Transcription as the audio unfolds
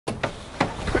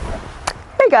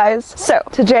guys, so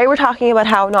today we're talking about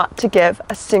how not to give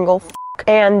a single f.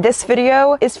 And this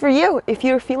video is for you if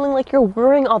you're feeling like you're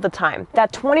worrying all the time,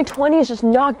 that 2020 is just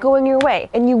not going your way,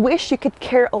 and you wish you could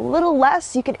care a little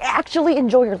less, you could actually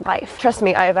enjoy your life. Trust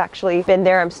me, I've actually been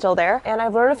there, I'm still there, and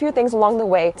I've learned a few things along the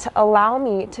way to allow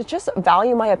me to just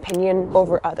value my opinion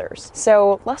over others.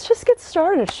 So let's just get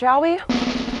started, shall we?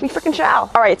 We freaking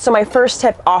shall. All right, so my first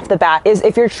tip off the bat is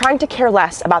if you're trying to care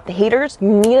less about the haters, you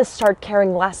need to start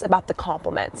caring less about the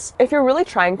compliments. If you're really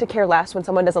trying to care less when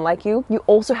someone doesn't like you, you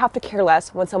also have to care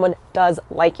less when someone does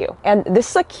like you. And this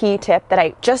is a key tip that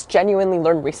I just genuinely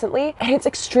learned recently, and it's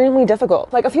extremely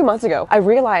difficult. Like a few months ago, I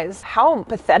realized how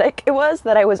pathetic it was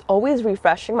that I was always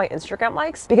refreshing my Instagram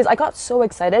likes because I got so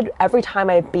excited every time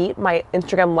I beat my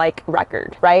Instagram like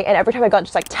record, right? And every time I got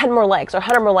just like 10 more likes or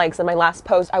 100 more likes than my last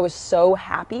post, I was so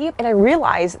happy. And I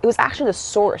realized it was actually the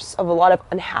source of a lot of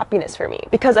unhappiness for me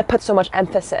because I put so much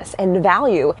emphasis and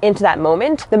value into that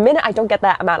moment. The minute I don't get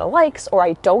that amount of likes or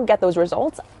I don't get those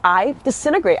results, I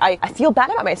disintegrate. I feel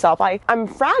bad about myself. I'm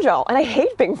fragile and I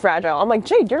hate being fragile. I'm like,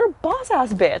 Jade, you're a boss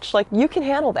ass bitch. Like, you can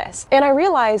handle this. And I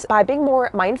realized by being more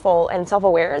mindful and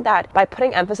self-aware that by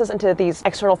putting emphasis into these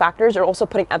external factors, you're also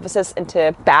putting emphasis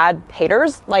into bad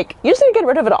haters. Like, you just need to get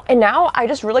rid of it all. And now I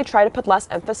just really try to put less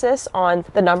emphasis on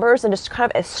the numbers and just kind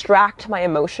of extract my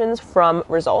emotions from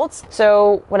results.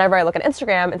 So whenever I look at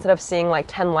Instagram, instead of seeing like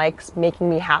 10 likes making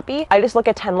me happy, I just look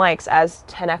at 10 likes as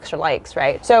 10 extra likes,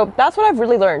 right? So that's what I've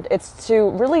really learned. It's to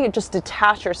really just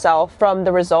detach yourself from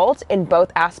the results in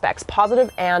both aspects, positive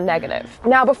and negative.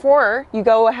 Now, before you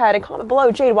go ahead and comment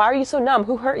below, Jade, why are you so numb?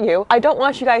 Who hurt you? I don't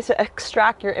want you guys to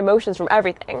extract your emotions from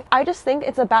everything. I just think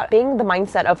it's about being the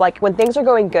mindset of like, when things are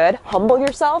going good, humble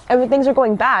yourself, and when things are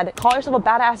going bad, call yourself a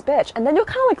badass bitch, and then you'll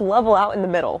kind of like level out in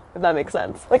the middle, if that makes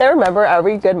sense. Like, I remember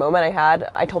every good moment I had,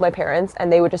 I told my parents,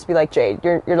 and they would just be like, Jade,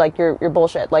 you're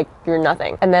bullshit, like, you're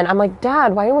nothing. And then I'm like,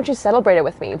 Dad, why didn't you celebrate it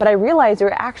with me? But I realized they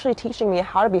were actually teaching me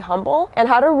how to be humble and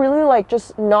how to really like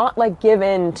just not like give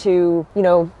in to, you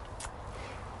know,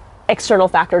 external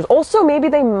factors. Also, maybe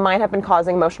they might have been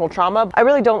causing emotional trauma. I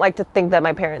really don't like to think that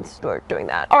my parents were doing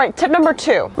that. All right, tip number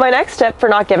 2. My next tip for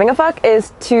not giving a fuck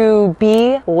is to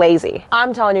be lazy.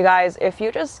 I'm telling you guys, if you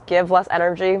just give less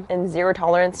energy and zero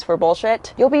tolerance for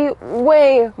bullshit, you'll be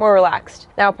way more relaxed.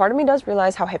 Now, part of me does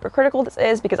realize how hypocritical this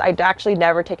is because I actually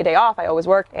never take a day off. I always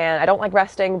work and I don't like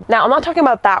resting. Now, I'm not talking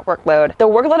about that workload. The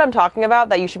workload I'm talking about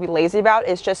that you should be lazy about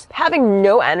is just having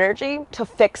no energy to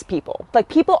fix people. Like,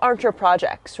 people aren't your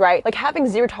projects, right? Like, having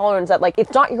zero tolerance that like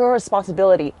it's not your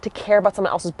responsibility to care about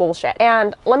someone else's bullshit.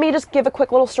 And let me just give a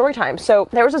quick little story time. So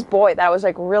there was this boy that I was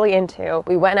like really into.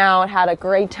 We went out, had a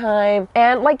great time,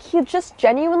 and like he just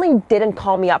genuinely didn't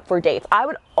call me up for dates. I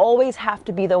would always have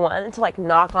to be the one to like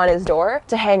knock on his door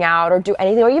to hang out or do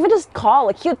anything or even just call.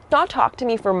 Like, he would not talk to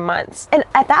me for months. And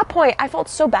at that point, I felt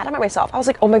so bad about myself. I was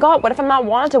like, oh my God, what if I'm not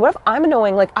wanted? What if I'm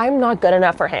annoying? Like, I'm not good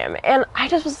enough for him. And I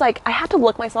just was like, I had to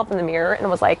look myself in the mirror and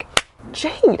was like,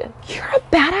 Jade, you're a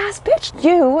badass bitch.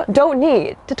 You don't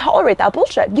need to tolerate that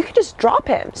bullshit. You can just drop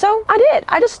him. So I did.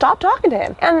 I just stopped talking to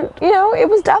him. And, you know, it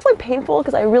was definitely painful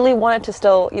because I really wanted to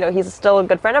still, you know, he's still a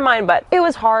good friend of mine, but it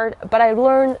was hard. But I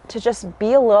learned to just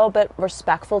be a little bit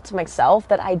respectful to myself,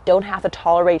 that I don't have to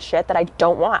tolerate shit that I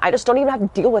don't want. I just don't even have to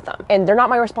deal with them. And they're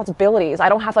not my responsibilities. I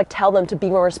don't have to like tell them to be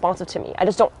more responsive to me. I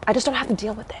just don't have to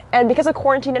deal with it. And because of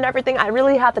quarantine and everything, I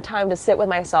really had the time to sit with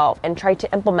myself and try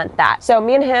to implement that. So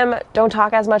me and him don't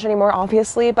talk as much anymore,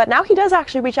 obviously, but now he does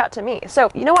actually reach out to me. So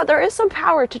you know what, there is some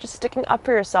power to just sticking up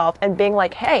for yourself and being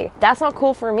like, hey, that's not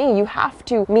cool for me. You have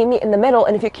to meet me in the middle,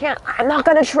 and if you can't, I'm not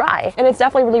gonna try. And it's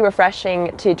definitely really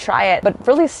refreshing to try it, but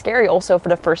really scary also for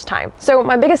the first time. So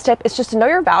my biggest tip is just to know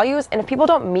your values, and if people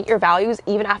don't meet your values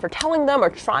even after telling them or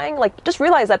trying, like, just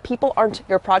realize that people aren't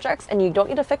your projects and you don't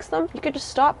need to fix them. You could just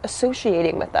stop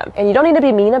associating with them, and you don't need to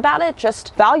be mean about it.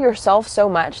 Just value yourself so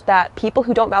much that people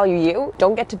who don't value you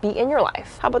don't get to be in your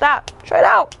life. How about that? Try it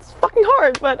out. It's fucking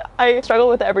hard, but I struggle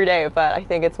with it every day, but I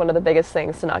think it's one of the biggest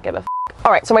things to not give a f.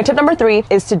 All right, so my tip number 3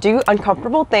 is to do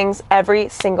uncomfortable things every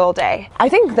single day. I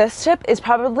think this tip is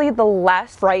probably the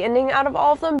less frightening out of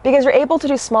all of them because you're able to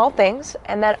do small things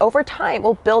and that over time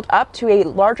will build up to a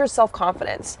larger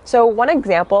self-confidence. So one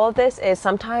example of this is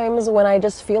sometimes when I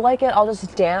just feel like it, I'll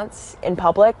just dance in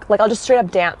public. Like, I'll just straight up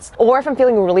dance. Or if I'm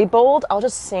feeling really bold, I'll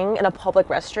just sing in a public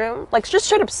restroom. Like, just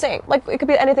straight up sing. Like, it could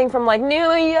be anything from like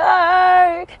New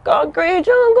York, concrete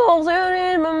jungles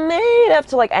in my made up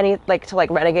to like any, like to like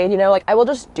Renegade, you know, like I will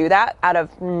just do that out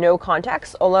of no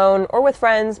context, alone or with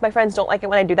friends. My friends don't like it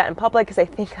when I do that in public because they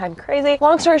think I'm crazy.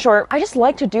 Long story short, I just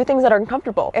like to do things that are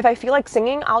uncomfortable. If I feel like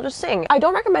singing, I'll just sing. I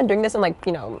don't recommend doing this in like,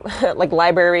 you know, like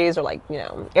libraries or like, you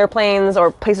know, airplanes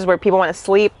or places where people want to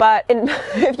sleep. But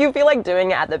if you feel like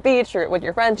doing it at the beach or with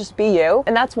your friends, just be you.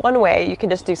 And that's one way you can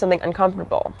just do something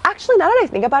uncomfortable. Actually, now that I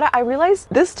think about it, I realize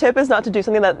this tip is not to do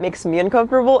something that makes me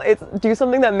uncomfortable. It's do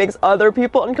something that makes other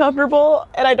people uncomfortable.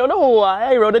 And I don't know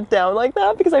why I wrote it down like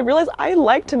that, because I realized I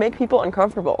like to make people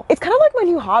uncomfortable. It's kind of like my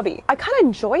new hobby. I kind of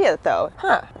enjoy it though.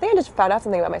 I think I just found out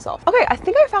something about myself. Okay, I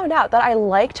think I found out that I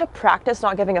like to practice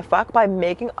not giving a fuck by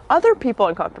making other people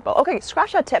uncomfortable. Okay,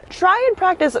 scratch that tip. Try and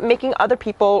practice making other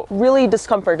people really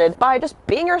discomforted by just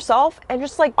being yourself and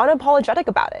just like unapologetic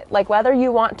about it. Like whether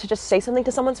you want to just say something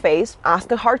to someone's face,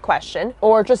 ask a hard question,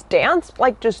 or just dance,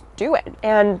 like just do it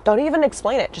and don't even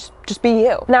explain it. Just be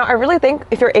you. Now, I really think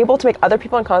if you're able to make other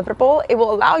people uncomfortable, it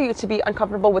will allow you to be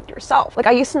uncomfortable with yourself. Like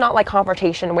I used to not like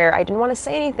confrontation where I didn't want to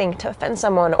say anything to offend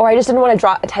someone, or I just didn't want to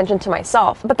draw attention to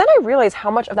myself. But then I realized how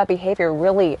much of that behavior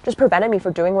really just prevented me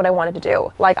from doing what I wanted to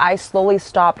do. Like I slowly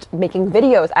stopped making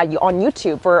videos on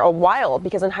YouTube for a while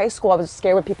because in high school I was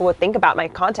scared what people would think about my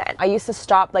content. I used to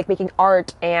stop like making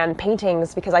art and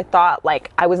paintings because I thought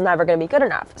like I was never going to be good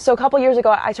enough. So a couple years ago,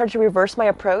 I started to reverse my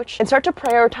approach and start to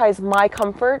prioritize my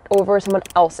comfort over someone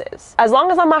else's. As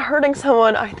long as I'm not hurting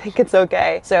someone, I think it's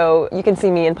okay. So you can see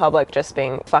me in public just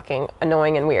being fucking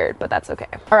annoying and weird, but that's okay.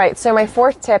 All right, so my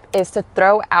fourth tip is to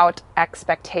throw out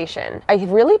expectation. I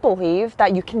really believe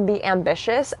that you can be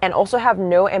ambitious and also have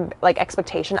no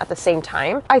expectation at the same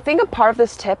time. I think a part of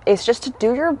this tip is just to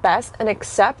do your best and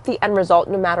accept the end result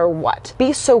no matter what.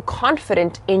 Be so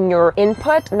confident in your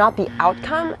input, not the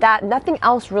outcome, that nothing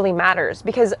else really matters.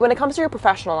 Because when it comes to your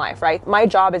professional life, right? My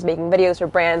job is making videos for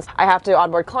brands. I have to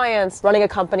onboard clients. Running a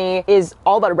company is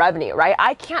all about revenue, right?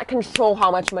 I can't control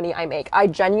how much money I make. I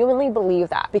genuinely believe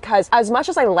that, because as much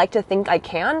as I like to think I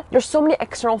can, there's so many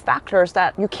external factors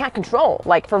that you can't control.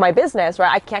 Like for my business,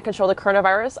 right? I can't control the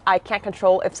coronavirus. I can't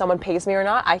control if someone pays me or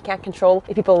not. I can't control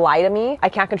if people lie to me. I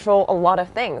can't control a lot of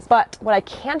things. But what I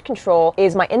can control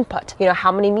is my input. You know,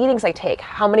 how many meetings I take,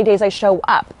 how many days I show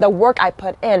up, the work I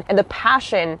put in, and the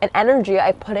passion and energy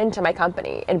I put into my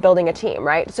company and building a team,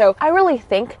 right? So I really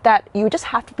think that you just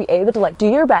have to be able to like do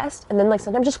your best, and then like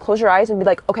sometimes just close your eyes and be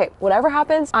like, okay, whatever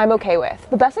happens, I'm okay with.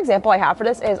 The best example I have for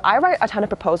this is I write a ton of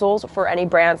proposals for any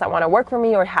brands that want to work for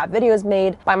me or have videos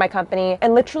made by my company,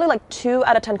 and literally like 2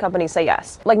 out of 10 companies say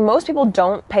yes. Like most people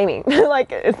don't pay me.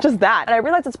 Like it's just that. And I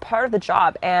realize it's part of the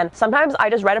job, and sometimes I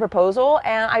just write a proposal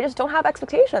and I just don't have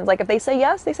expectations. Like if they say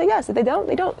yes, they say yes. If they don't,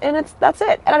 they don't, and that's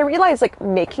it. And I realize like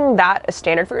making that a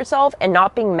standard for yourself and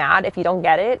not being mad if you don't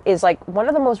get it is like one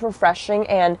of the most refreshing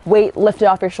and weight lifted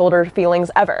off your shoulder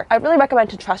feelings ever. I really recommend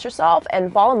to trust yourself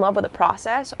and fall in love with the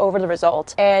process over the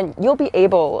result, and you'll be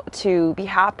able to be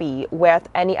happy with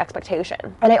any expectation.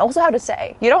 And I also have to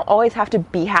say, you don't always have to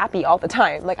be happy all the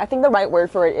time. Like I think the right word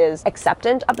for it is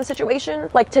acceptant of the situation.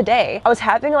 Like today, I was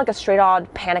having like a straight on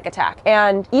panic attack,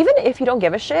 and even if you don't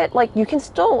give a shit, like you can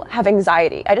still have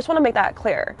anxiety. I just want to make that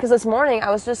clear, because this morning I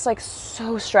was just like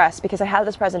so stressed because I had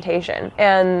this presentation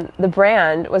and the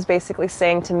brand was basically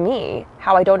saying to me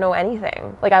how I don't know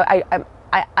anything. Like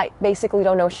I basically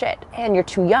don't know shit, and you're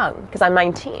too young, because I'm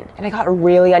 19. And I got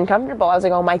really uncomfortable. I was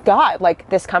like, oh my God, like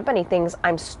this company thinks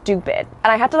I'm stupid.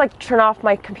 And I had to like turn off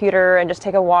my computer and just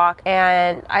take a walk,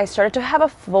 and I started to have a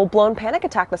full-blown panic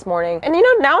attack this morning. And you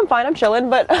know, now I'm fine, I'm chilling,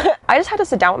 but I just had to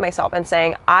sit down with myself and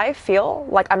saying, I feel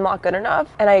like I'm not good enough,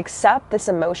 and I accept this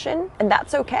emotion, and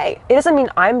that's okay. It doesn't mean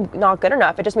I'm not good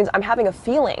enough. It just means I'm having a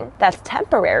feeling that's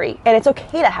temporary, and it's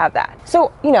okay to have that.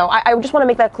 So, you know, I just want to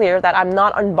make that clear that I'm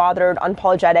not unbothered,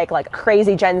 unapologetic, like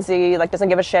crazy Gen Z, like doesn't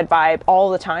give a shit vibe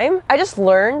all the time. I just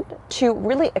learned to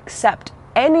really accept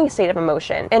any state of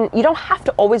emotion, and you don't have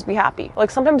to always be happy. Like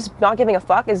sometimes not giving a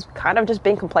fuck is kind of just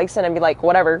being complacent and be like,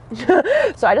 whatever.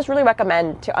 So I just really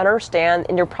recommend to understand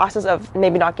in your process of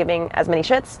maybe not giving as many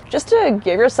shits, just to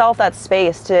give yourself that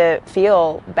space to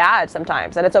feel bad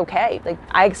sometimes, and it's okay. Like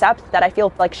I accept that I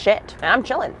feel like shit and I'm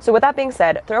chilling. So with that being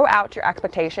said, throw out your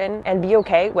expectation and be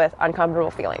okay with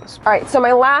uncomfortable feelings. All right, so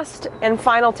my last and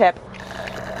final tip.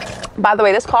 By the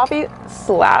way, this coffee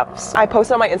slaps. I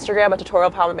posted on my Instagram a tutorial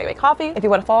of how to make my coffee. If you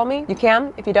want to follow me, you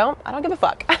can. If you don't, I don't give a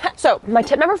fuck. So my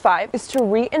tip number 5 is to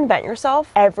reinvent yourself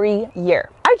every year.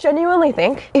 I I genuinely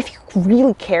think if you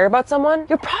really care about someone,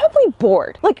 you're probably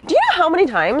bored. Like, do you know how many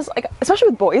times, like, especially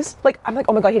with boys, like, I'm like,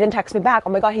 oh my God, he didn't text me back. Oh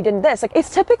my God, he didn't this. Like, it's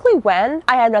typically when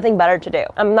I have nothing better to do.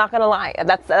 I'm not gonna lie.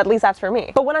 At least that's for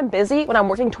me. But when I'm busy, when I'm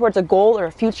working towards a goal or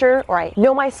a future, or I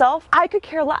know myself, I could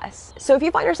care less. So if you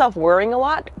find yourself worrying a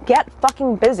lot, get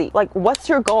fucking busy. Like, what's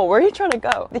your goal? Where are you trying to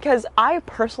go? Because I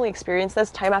personally experience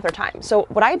this time after time. So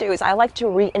what I do is I like to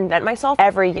reinvent myself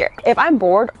every year. If I'm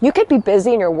bored, you could be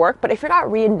busy in your work, but if you're not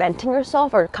reinventing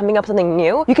yourself or coming up with something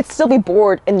new, you could still be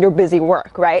bored in your busy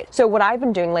work, right? So what I've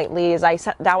been doing lately is I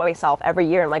set down with myself every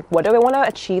year and like, what do I want to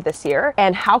achieve this year?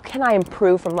 And how can I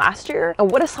improve from last year? And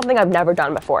what is something I've never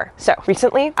done before? So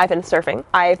recently I've been surfing.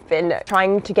 I've been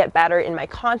trying to get better in my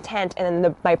content and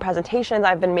in my presentations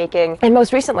I've been making. And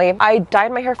most recently, I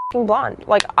dyed my hair fucking blonde.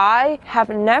 Like, I have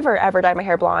never ever dyed my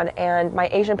hair blonde, and my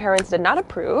Asian parents did not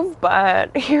approve,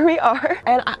 but here we are.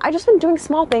 And I just been doing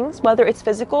small things, whether it's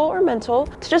physical or mental,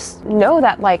 to just know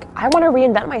that like, I want to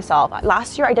reinvent myself.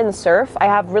 Last year I didn't surf. I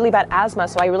have really bad asthma,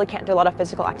 so I really can't do a lot of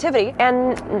physical activity.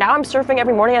 And now I'm surfing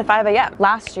every morning at 5 a.m.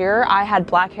 Last year I had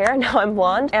black hair, now I'm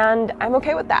blonde, and I'm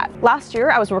okay with that. Last year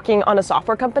I was working on a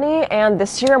software company, and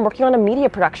this year I'm working on a media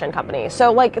production company.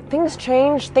 So like, things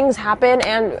change, things happen,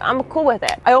 and I'm cool with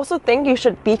it. I also think you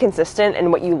should be consistent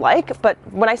in what you like, but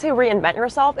when I say reinvent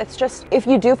yourself, it's just if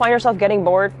you do find yourself getting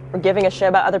bored or giving a shit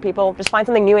about other people, just find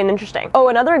something new and interesting. Oh,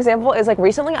 another example is like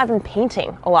recently I've been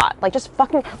painting a lot. Like, just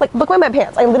fucking, like, look at my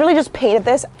pants. I literally just painted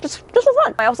this just for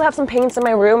fun. I also have some paints in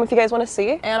my room if you guys want to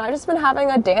see, and I've just been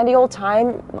having a dandy old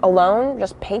time alone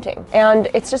just painting. And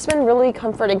it's just been really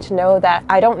comforting to know that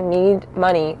I don't need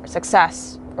money,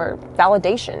 success, or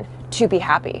validation to be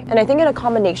happy. And I think in a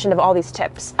combination of all these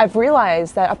tips, I've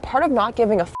realized that a part of not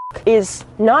giving a is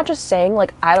not just saying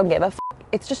like, I don't give a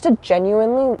it's just to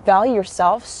genuinely value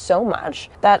yourself so much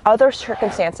that other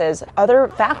circumstances, other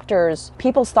factors,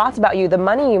 people's thoughts about you, the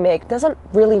money you make doesn't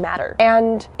really matter.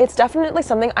 And it's definitely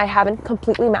something I haven't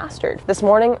completely mastered. This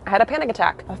morning, I had a panic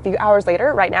attack. A few hours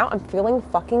later, right now, I'm feeling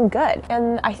fucking good.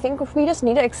 And I think we just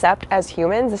need to accept as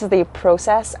humans, this is the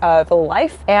process of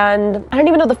life. And I don't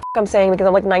even know the I'm saying because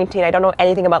I'm like 19, I don't know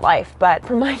anything about life. But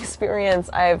from my experience,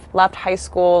 I've left high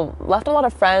school, left a lot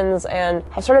of friends, and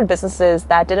have started businesses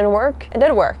that didn't work and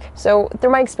did work. So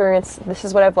through my experience, this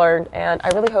is what I've learned, and I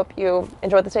really hope you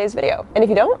enjoyed today's video. And if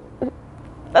you don't,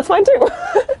 that's fine too.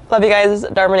 Love you guys,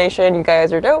 Darmanation. You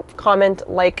guys are dope. Comment,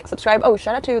 like, subscribe. Oh,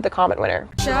 shout out to the comment winner.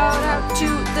 Shout out to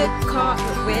the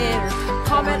comment winner.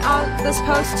 Comment on this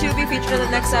post to be featured in the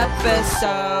next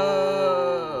episode.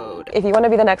 If you want to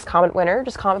be the next comment winner,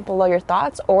 just comment below your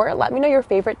thoughts, or let me know your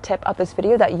favorite tip of this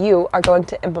video that you are going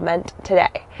to implement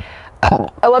today.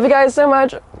 I love you guys so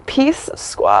much. Peace,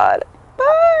 squad.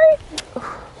 Bye.